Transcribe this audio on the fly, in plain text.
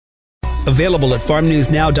Available at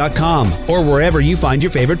farmnewsnow.com or wherever you find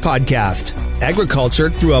your favorite podcast. Agriculture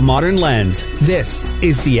through a modern lens. This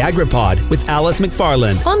is the AgriPod with Alice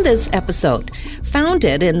McFarland. On this episode,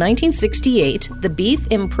 founded in 1968, the Beef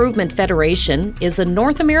Improvement Federation is a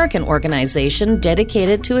North American organization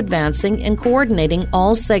dedicated to advancing and coordinating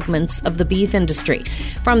all segments of the beef industry.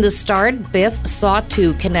 From the start, BIF sought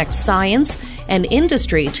to connect science and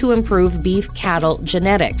industry to improve beef cattle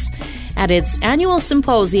genetics. At its annual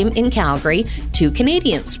symposium in Calgary, 2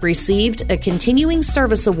 Canadians received a Continuing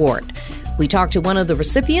Service Award. We talked to one of the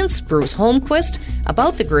recipients, Bruce Holmquist,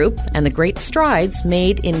 about the group and the great strides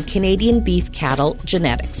made in Canadian beef cattle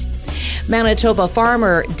genetics. Manitoba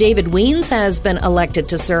farmer David Wiens has been elected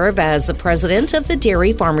to serve as the president of the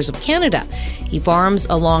Dairy Farmers of Canada. He farms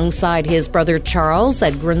alongside his brother Charles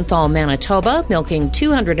at Grunthal, Manitoba, milking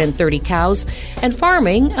 230 cows and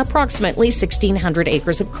farming approximately 1,600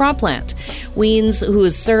 acres of cropland. Wiens, who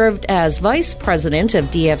has served as vice president of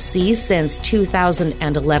DFC since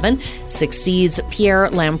 2011, succeeds Pierre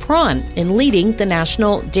Lampron in leading the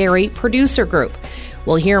National Dairy Producer Group.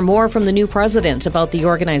 We'll hear more from the new president about the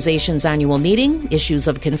organization's annual meeting, issues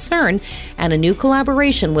of concern, and a new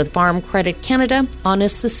collaboration with Farm Credit Canada on a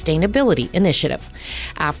sustainability initiative.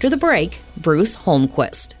 After the break, Bruce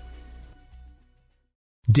Holmquist.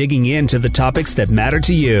 Digging into the topics that matter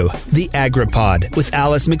to you. The AgriPod with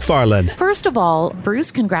Alice McFarland. First of all, Bruce,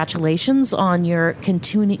 congratulations on your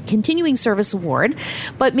Continuing Service Award.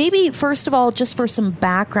 But maybe, first of all, just for some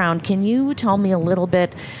background, can you tell me a little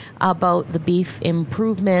bit about the Beef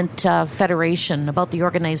Improvement Federation, about the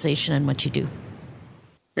organization and what you do?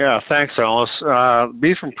 Yeah, thanks, Alice.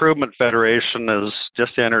 Beef Improvement Federation has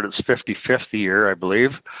just entered its 55th year, I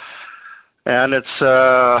believe. And it's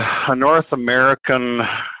a North American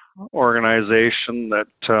organization that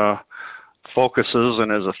focuses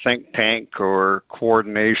and is a think tank or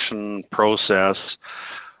coordination process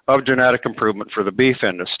of genetic improvement for the beef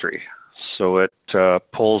industry. So it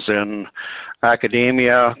pulls in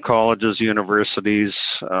academia, colleges, universities,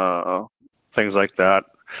 things like that.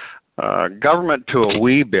 Government to a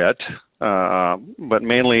wee bit, but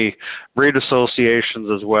mainly breed associations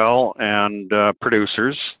as well, and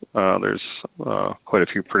producers. There's quite a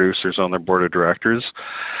few producers on their board of directors.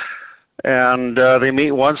 And they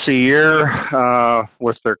meet once a year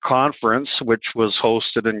with their conference, which was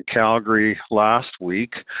hosted in Calgary last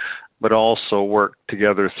week, but also work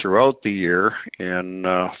together throughout the year in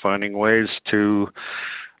finding ways to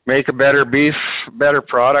make a better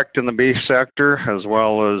product in the beef sector, as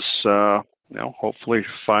well as hopefully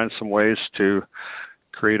find some ways to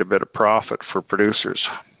create a bit of profit for producers.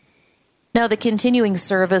 Now, the Continuing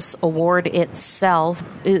Service Award itself,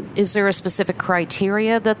 is there a specific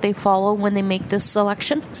criteria that they follow when they make this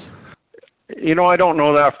selection? I don't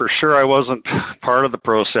know that for sure. I wasn't part of the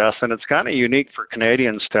process, and it's kind of unique for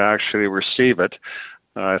Canadians to actually receive it.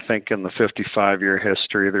 I think in the 55-year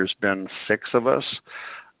history, there's been 6 of us.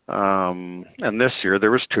 And this year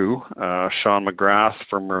there was 2, Sean McGrath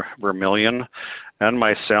from Vermilion and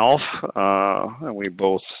myself, and we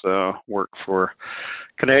both work for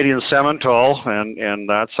Canadian Simmental, and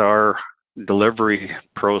that's our delivery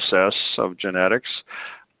process of genetics.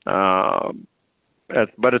 But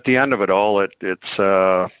at the end of it all, it's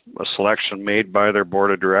a selection made by their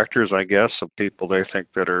board of directors, I guess, of people they think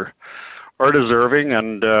that are deserving,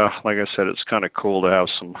 and like I said, it's kind of cool to have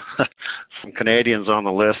some Canadians on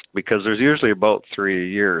the list, because there's usually about 3 a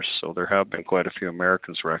year, so there have been quite a few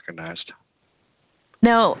Americans recognized.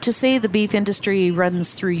 Now, to say the beef industry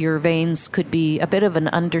runs through your veins could be a bit of an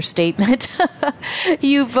understatement.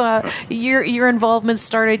 Your involvement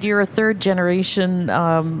started. You're a third-generation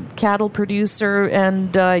cattle producer,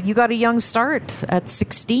 and you got a young start at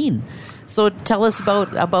 16. So tell us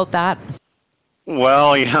about that.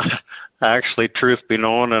 Well, yeah. Actually, truth be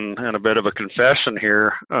known, and a bit of a confession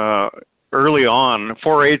here, early on,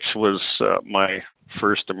 4-H was my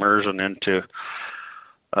first immersion into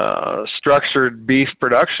structured beef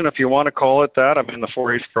production, if you want to call it that. I mean, the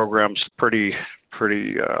 4-H program's pretty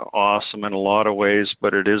awesome in a lot of ways,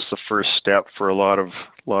 but it is the first step for a lot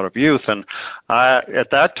of youth. And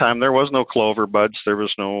at that time, there was no clover buds, there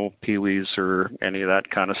was no peewees or any of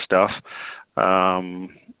that kind of stuff.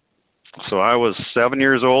 So I was 7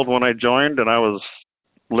 years old when I joined, and I was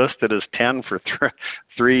listed as 10 for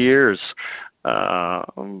 3 years.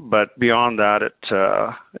 But beyond that,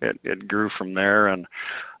 it grew from there. And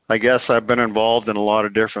I guess I've been involved in a lot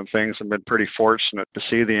of different things and been pretty fortunate to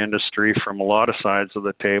see the industry from a lot of sides of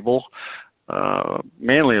the table,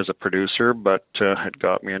 mainly as a producer, but it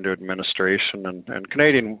got me into administration. And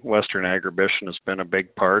Canadian Western Agribition has been a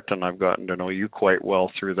big part, and I've gotten to know you quite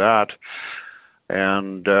well through that.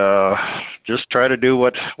 and just try to do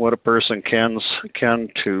what a person can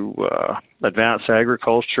to advance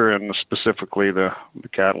agriculture and specifically the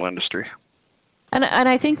cattle industry. And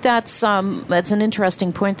I think that's an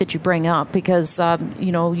interesting point that you bring up, because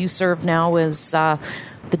you serve now as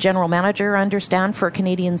the general manager, I understand, for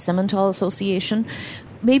Canadian Simmental Association.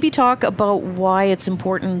 Maybe talk about why it's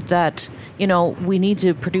important that we need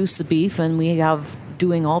to produce the beef, and we have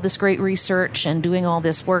doing all this great research and doing all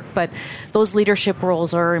this work, but those leadership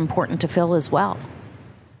roles are important to fill as well.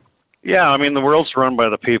 Yeah, I mean, the world's run by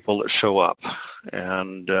the people that show up,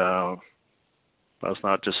 and that's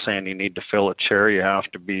not just saying you need to fill a chair. You have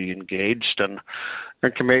to be engaged and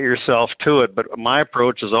commit yourself to it. But my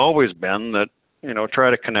approach has always been that, try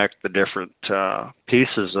to connect the different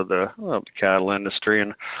pieces of the cattle industry.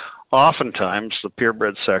 And oftentimes the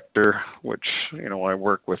purebred sector, which, I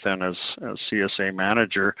work within as CSA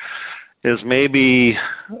manager, is maybe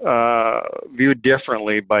viewed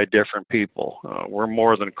differently by different people. We're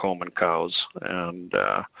more than combing cows. And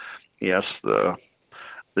yes, the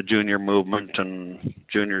junior movement and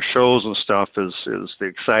junior shows and stuff is the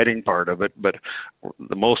exciting part of it, but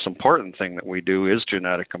the most important thing that we do is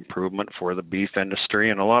genetic improvement for the beef industry,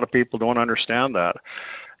 and a lot of people don't understand that.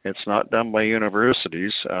 It's not done by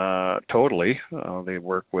universities totally. They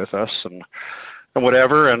work with us and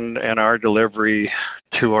whatever, and our delivery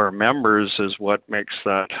to our members is what makes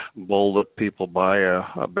that bull that people buy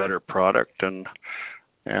a better product, and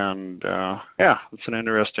yeah, it's an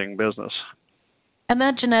interesting business. And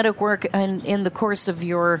that genetic work, and in the course of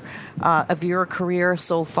your career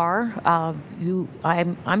so far,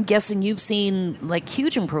 I'm guessing you've seen like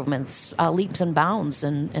huge improvements, leaps and bounds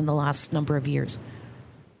in the last number of years.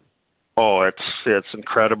 Oh, it's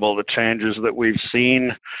incredible, the changes that we've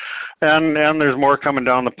seen, and there's more coming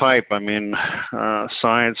down the pipe. I mean,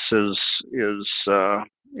 science is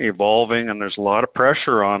evolving, and there's a lot of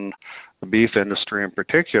pressure on the beef industry in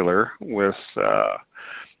particular with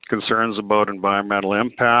concerns about environmental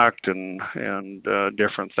impact and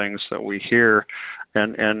different things that we hear,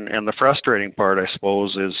 and the frustrating part, I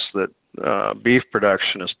suppose, is that beef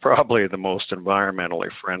production is probably the most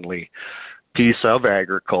environmentally friendly piece of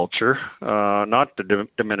agriculture. Not to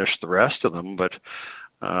diminish the rest of them, but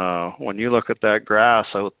when you look at that grass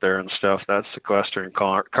out there and stuff, that's sequestering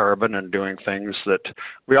carbon and doing things that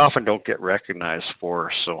we often don't get recognized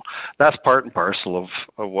for. So that's part and parcel of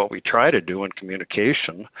what we try to do in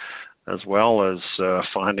communication, as well as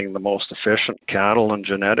finding the most efficient cattle and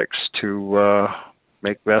genetics to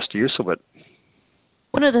make best use of it.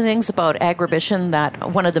 One of the things about agribition,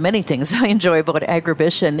 one of the many things I enjoy about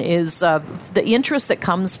agribition, is the interest that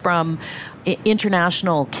comes from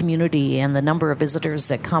international community and the number of visitors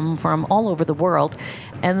that come from all over the world.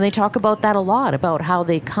 And they talk about that a lot, about how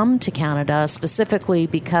they come to Canada specifically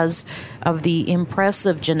because of the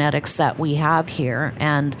impressive genetics that we have here.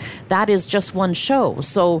 And that is just one show.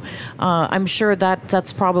 So I'm sure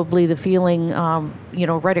that's probably the feeling,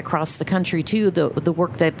 right across the country too, the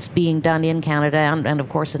work that's being done in Canada and of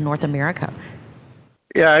course in North America.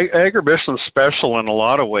 Yeah, agribition is special in a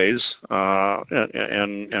lot of ways,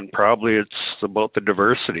 and probably it's about the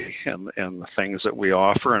diversity and the things that we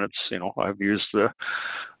offer. And it's, I've used the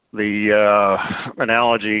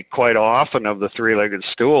analogy quite often of the three-legged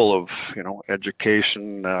stool of,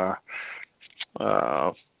 education,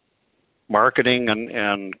 marketing,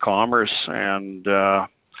 and commerce, and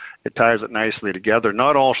it ties it nicely together.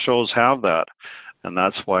 Not all shows have that, and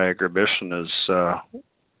that's why agribition is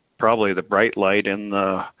probably the bright light in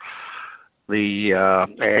the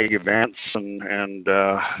ag events and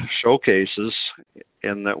showcases,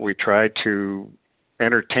 in that we try to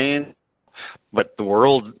entertain, but the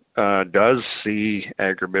world does see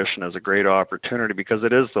agribition as a great opportunity because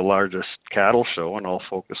it is the largest cattle show, and I'll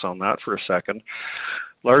focus on that for a second.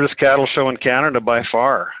 Largest cattle show in Canada by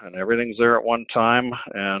far, and everything's there at one time,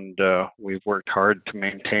 and we've worked hard to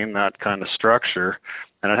maintain that kind of structure,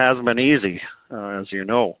 and it hasn't been easy, as you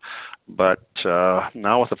know. But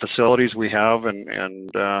now with the facilities we have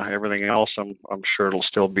and everything else, I'm sure it'll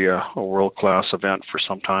still be a world-class event for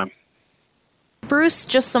some time. Bruce,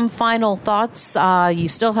 just some final thoughts. You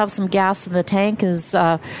still have some gas in the tank as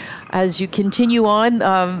you continue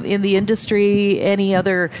on in the industry. Any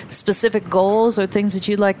other specific goals or things that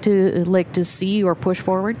you'd like to see or push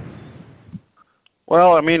forward?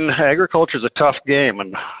 Well, I mean, agriculture is a tough game,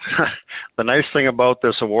 and the nice thing about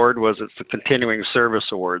this award was it's a continuing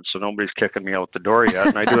service award, so nobody's kicking me out the door yet,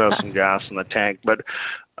 and I do have some gas in the tank. But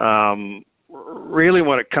really,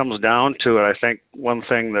 when it comes down to it, I think one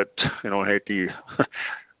thing that, I hate to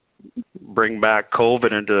bring back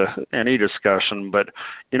COVID into any discussion, but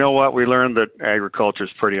you know what? We learned that agriculture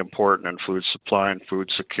is pretty important in food supply and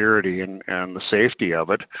food security and the safety of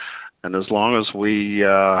it. And as long as we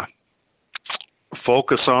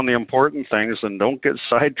focus on the important things and don't get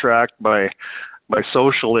sidetracked by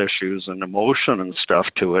social issues and emotion and stuff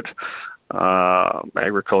to it,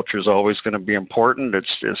 agriculture is always going to be important.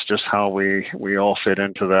 It's just how we all fit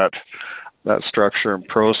into that structure and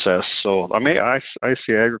process. So I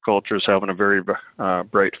see agriculture as having a very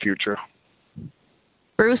bright future.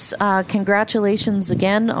 Bruce, congratulations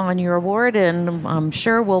again on your award, and I'm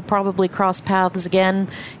sure we'll probably cross paths again,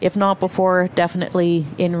 if not before, definitely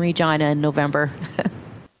in Regina in November.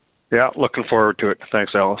 Yeah, looking forward to it.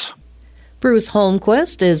 Thanks, Alice. Bruce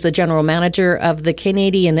Holmquist is the General Manager of the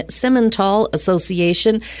Canadian Simmental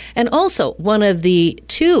Association and also one of the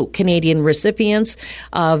 2 Canadian recipients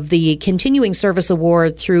of the Continuing Service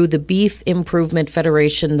Award through the Beef Improvement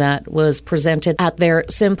Federation that was presented at their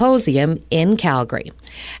symposium in Calgary.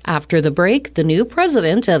 After the break, the new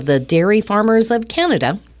president of the Dairy Farmers of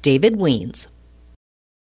Canada, David Wiens.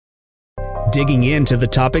 Digging into the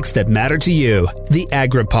topics that matter to you, the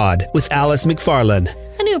AgriPod with Alice McFarlane.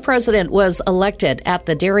 A new president was elected at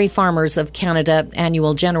the Dairy Farmers of Canada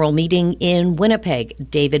annual general meeting in Winnipeg.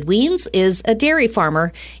 David Wiens is a dairy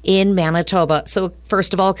farmer in Manitoba. So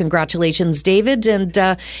first of all, congratulations, David. And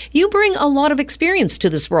you bring a lot of experience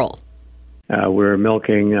to this role. We're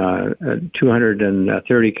milking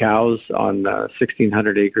 230 cows on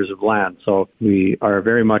 1,600 acres of land. So we are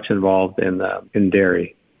very much involved in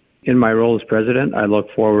dairy. In my role as president, I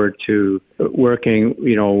look forward to working,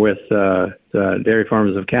 with the Dairy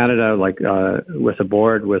Farmers of Canada, with the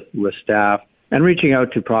board, with staff, and reaching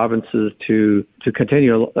out to provinces to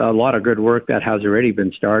continue a lot of good work that has already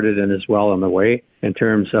been started and is well on the way in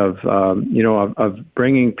terms of, of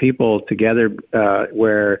bringing people together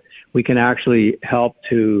where we can actually help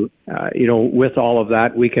to, with all of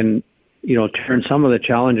that, we can turn some of the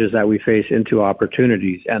challenges that we face into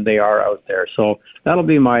opportunities, and they are out there. So that'll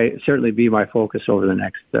certainly be my focus over the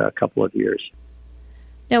next couple of years.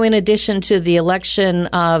 Now, in addition to the election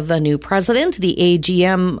of a new president, the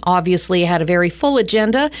AGM obviously had a very full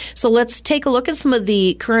agenda. So let's take a look at some of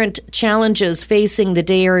the current challenges facing the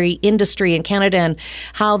dairy industry in Canada and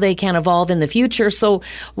how they can evolve in the future. So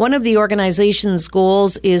one of the organization's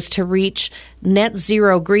goals is to reach net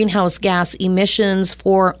zero greenhouse gas emissions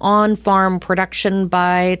for on-farm production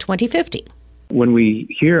by 2050. When we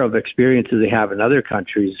hear of experiences they have in other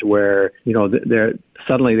countries where,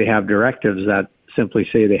 suddenly they have directives that simply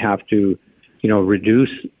say they have to, reduce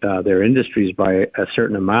their industries by a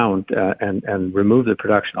certain amount and remove the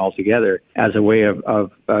production altogether as a way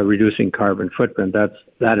of reducing carbon footprint.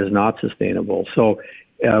 That is not sustainable. So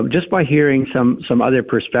just by hearing some other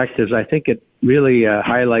perspectives, I think it really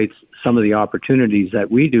highlights some of the opportunities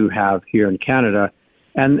that we do have here in Canada,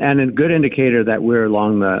 and a good indicator that we're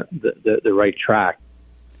along the right track.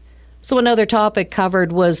 So another topic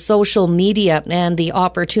covered was social media and the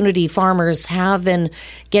opportunity farmers have in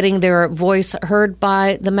getting their voice heard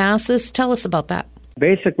by the masses. Tell us about that.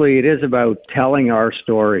 Basically, it is about telling our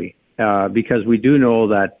story because we do know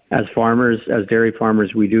that as farmers, as dairy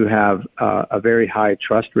farmers, we do have a very high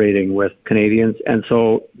trust rating with Canadians. And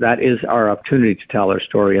so that is our opportunity to tell our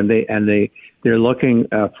story. And they're looking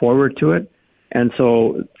forward to it. And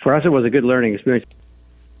so for us, it was a good learning experience.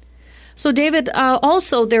 So, David,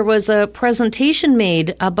 also there was a presentation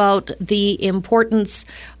made about the importance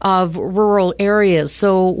of rural areas.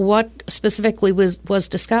 So what specifically was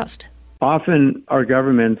discussed? Often our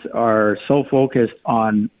governments are so focused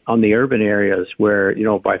on the urban areas where,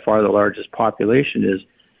 by far the largest population is.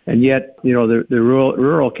 And yet, the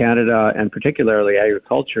rural Canada and particularly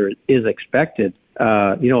agriculture is expected,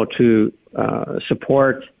 to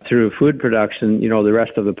support through food production, the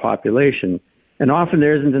rest of the population. And often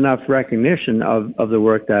there isn't enough recognition of the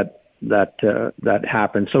work that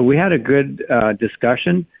happens. So we had a good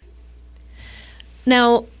discussion.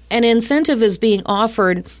 Now, an incentive is being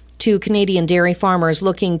offered to Canadian dairy farmers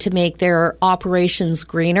looking to make their operations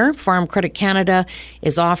greener. Farm Credit Canada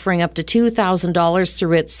is offering up to $2,000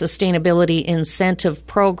 through its Sustainability Incentive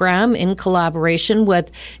Program in collaboration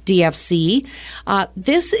with DFC.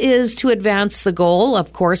 This is to advance the goal,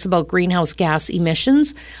 of course, about greenhouse gas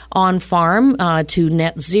emissions on farm to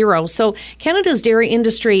net zero. So Canada's dairy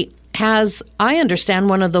industry has, I understand,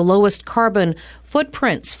 one of the lowest carbon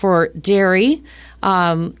footprints for dairy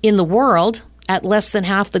in the world, at less than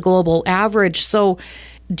half the global average. So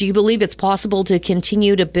do you believe it's possible to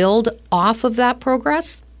continue to build off of that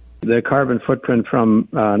progress? The carbon footprint from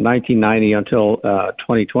 1990 until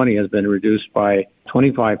 2020 has been reduced by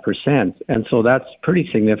 25%. And so that's pretty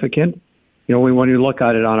significant. when you look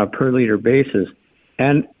at it on a per liter basis.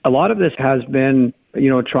 And a lot of this has been,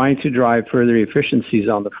 trying to drive further efficiencies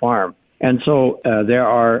on the farm. And so there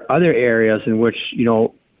are other areas in which,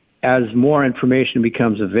 as more information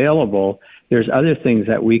becomes available, there's other things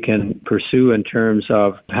that we can pursue in terms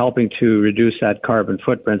of helping to reduce that carbon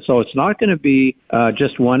footprint. So it's not going to be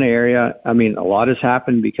just one area. I mean, a lot has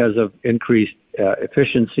happened because of increased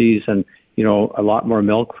efficiencies and, a lot more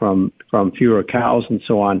milk from fewer cows and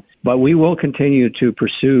so on. But we will continue to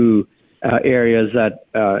pursue areas that,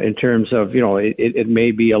 in terms of, it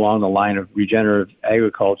may be along the line of regenerative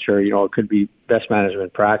agriculture. It could be best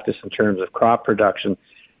management practice in terms of crop production.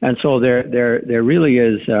 And so there really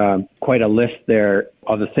is quite a list there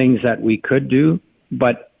of the things that we could do.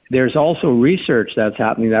 But there's also research that's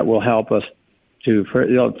happening that will help us to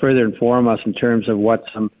further inform us in terms of what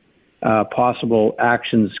some possible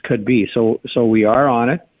actions could be. So we are on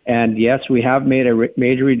it. And yes, we have made a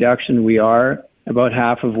major reduction. We are about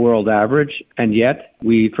half of world average, and yet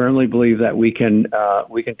we firmly believe that we can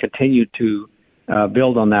continue to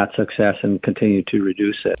build on that success and continue to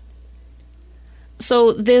reduce it.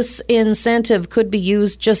 So this incentive could be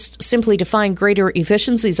used just simply to find greater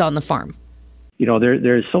efficiencies on the farm.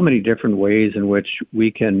 There's so many different ways in which we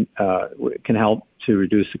can help to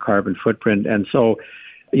reduce the carbon footprint, and so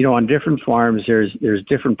on different farms there's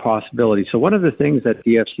different possibilities. So one of the things that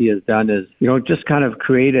DFC has done is just kind of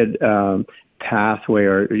created pathway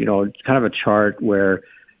or kind of a chart where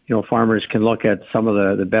farmers can look at some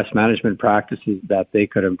of the best management practices that they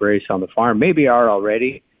could embrace on the farm, maybe are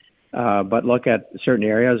already, but look at certain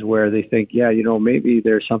areas where they think, maybe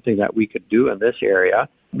there's something that we could do in this area.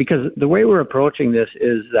 Because the way we're approaching this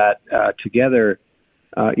is that together,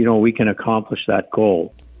 we can accomplish that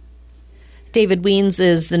goal. David Wiens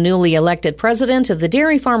is the newly elected president of the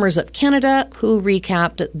Dairy Farmers of Canada, who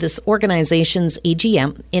recapped this organization's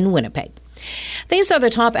AGM in Winnipeg. These are the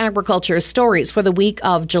top agriculture stories for the week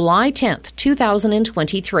of July 10th,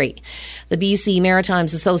 2023. The BC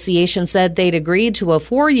Maritimes Association said they'd agreed to a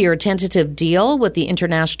 4-year tentative deal with the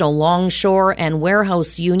International Longshore and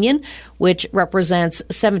Warehouse Union, which represents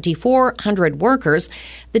 7,400 workers.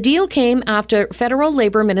 The deal came after Federal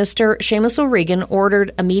Labour Minister Seamus O'Regan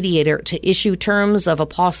ordered a mediator to issue terms of a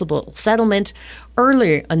possible settlement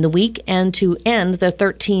earlier in the week and to end the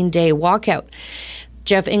 13-day walkout.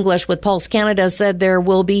 Jeff English with Pulse Canada said there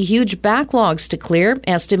will be huge backlogs to clear,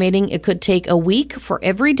 estimating it could take a week for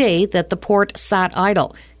every day that the port sat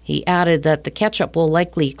idle. He added that the catch-up will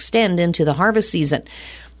likely extend into the harvest season.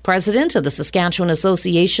 President of the Saskatchewan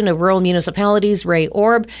Association of Rural Municipalities, Ray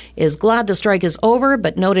Orb, is glad the strike is over,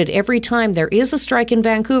 but noted every time there is a strike in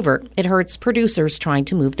Vancouver, it hurts producers trying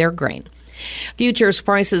to move their grain. Futures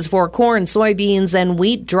prices for corn, soybeans, and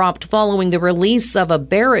wheat dropped following the release of a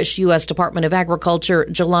bearish U.S. Department of Agriculture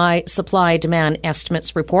July supply-demand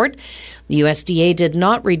estimates report. The USDA did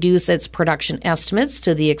not reduce its production estimates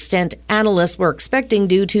to the extent analysts were expecting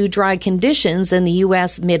due to dry conditions in the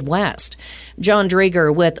U.S. Midwest. John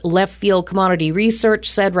Drager with Left Field Commodity Research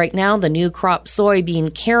said right now the new crop soybean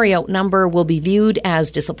carryout number will be viewed as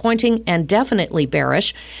disappointing and definitely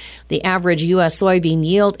bearish. The average U.S. soybean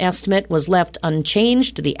yield estimate was left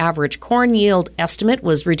unchanged. The average corn yield estimate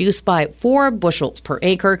was reduced by 4 bushels per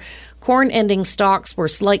acre. Corn ending stocks were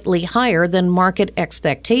slightly higher than market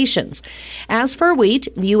expectations. As for wheat,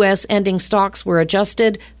 U.S. ending stocks were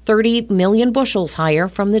adjusted 30 million bushels higher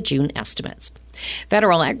from the June estimates.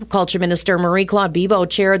 Federal Agriculture Minister Marie-Claude Bibeau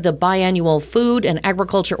chaired the biannual Food and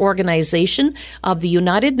Agriculture Organization of the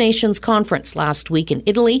United Nations Conference last week in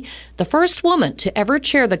Italy, the first woman to ever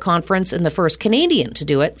chair the conference and the first Canadian to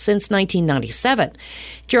do it since 1997.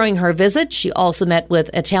 During her visit, she also met with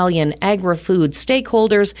Italian agri-food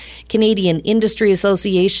stakeholders, Canadian industry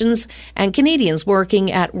associations, and Canadians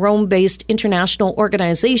working at Rome-based international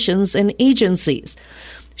organizations and agencies.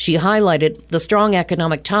 She highlighted the strong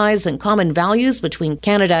economic ties and common values between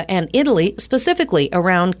Canada and Italy, specifically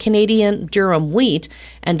around Canadian durum wheat,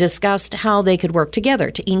 and discussed how they could work together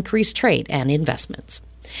to increase trade and investments.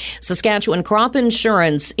 Saskatchewan Crop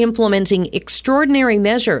Insurance implementing extraordinary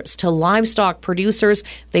measures to livestock producers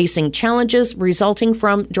facing challenges resulting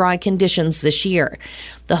from dry conditions this year.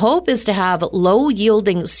 The hope is to have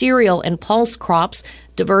low-yielding cereal and pulse crops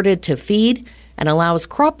diverted to feed, and allows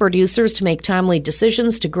crop producers to make timely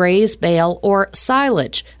decisions to graze, bale, or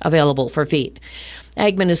silage available for feed.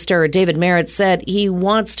 Ag Minister David Merritt said he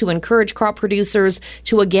wants to encourage crop producers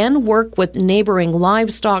to again work with neighboring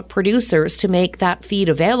livestock producers to make that feed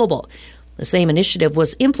available. The same initiative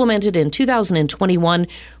was implemented in 2021,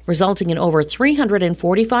 resulting in over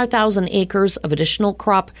 345,000 acres of additional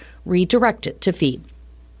crop redirected to feed.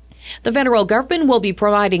 The federal government will be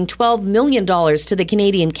providing $12 million to the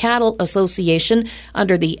Canadian Cattle Association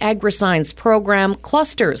under the AgriScience Program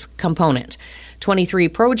Clusters component. 23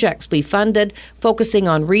 projects will be funded, focusing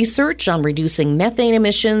on research on reducing methane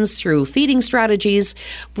emissions through feeding strategies,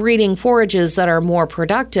 breeding forages that are more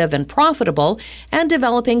productive and profitable, and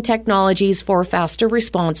developing technologies for faster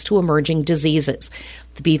response to emerging diseases.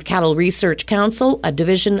 The Beef Cattle Research Council, a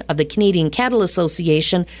division of the Canadian Cattle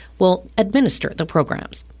Association, will administer the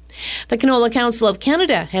programs. The Canola Council of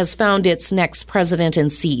Canada has found its next president and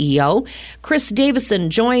CEO. Chris Davison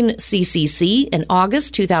joined CCC in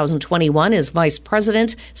August 2021 as Vice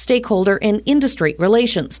President, Stakeholder and Industry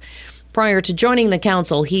Relations. Prior to joining the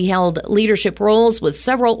council, he held leadership roles with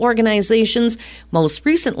several organizations, most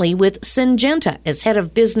recently with Syngenta as Head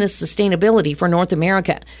of Business Sustainability for North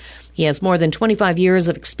America. He has more than 25 years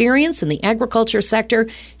of experience in the agriculture sector,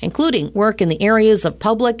 including work in the areas of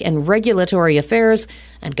public and regulatory affairs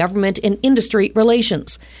and government and industry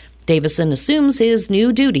relations. Davison assumes his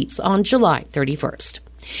new duties on July 31st.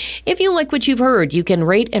 If you like what you've heard, you can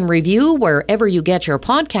rate and review wherever you get your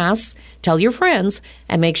podcasts, tell your friends,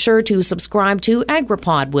 and make sure to subscribe to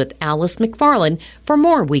AgriPod with Alice McFarlane for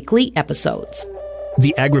more weekly episodes.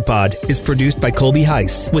 The AgriPod is produced by Colby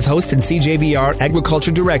Heiss, with host and CJVR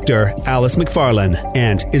Agriculture Director Alice McFarlane,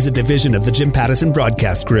 and is a division of the Jim Pattison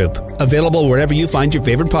Broadcast Group. Available wherever you find your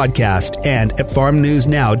favorite podcast and at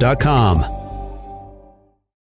farmnewsnow.com.